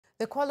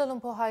The Kuala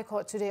Lumpur High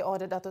Court today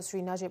ordered Datuk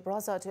Seri Najib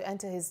Razak to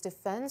enter his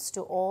defence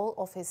to all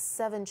of his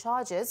 7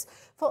 charges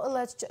for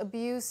alleged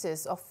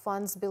abuses of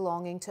funds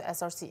belonging to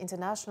SRC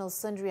International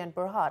Sdn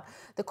Bhd.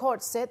 The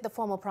court said the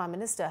former Prime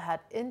Minister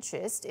had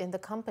interest in the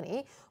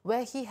company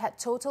where he had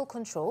total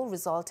control,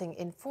 resulting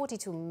in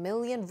 42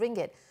 million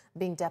ringgit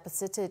being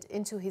deposited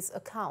into his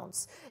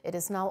accounts. It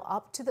is now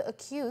up to the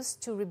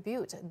accused to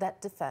rebut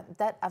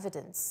that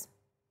evidence.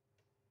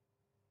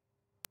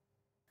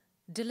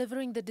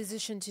 Delivering the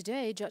decision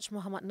today, Judge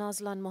Muhammad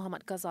Nazlan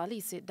Muhammad Ghazali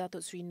said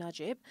Datuk Seri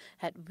Najib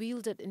had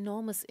wielded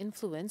enormous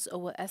influence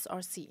over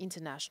SRC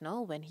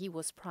International when he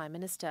was Prime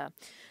Minister.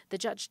 The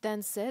judge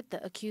then said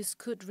the accused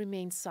could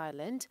remain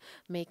silent,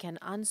 make an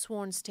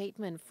unsworn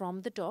statement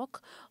from the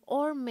dock,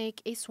 or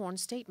make a sworn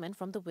statement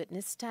from the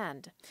witness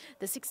stand.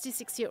 The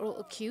 66-year-old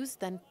accused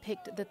then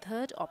picked the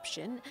third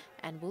option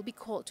and will be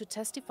called to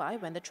testify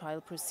when the trial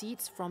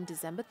proceeds from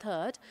December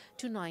 3rd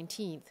to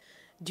 19th.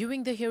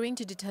 During the hearing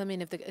to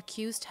determine if the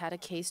accused had a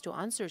case to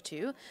answer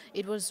to,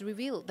 it was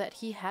revealed that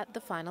he had the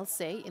final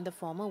say in the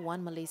former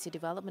One Malaysia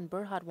Development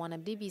Bhd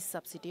 1MDB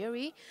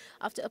subsidiary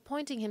after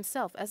appointing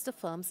himself as the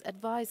firm's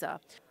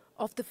advisor.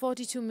 Of the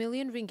 42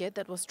 million ringgit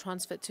that was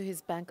transferred to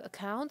his bank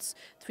accounts,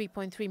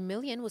 3.3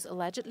 million was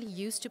allegedly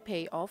used to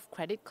pay off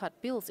credit card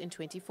bills in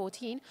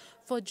 2014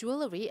 for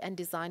jewellery and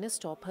designer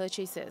store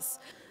purchases.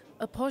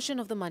 A portion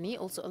of the money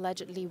also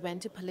allegedly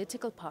went to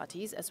political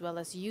parties as well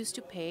as used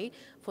to pay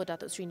for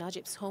Datuk Seri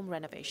Najib's home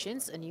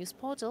renovations, a news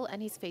portal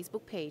and his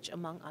Facebook page,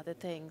 among other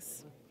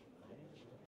things.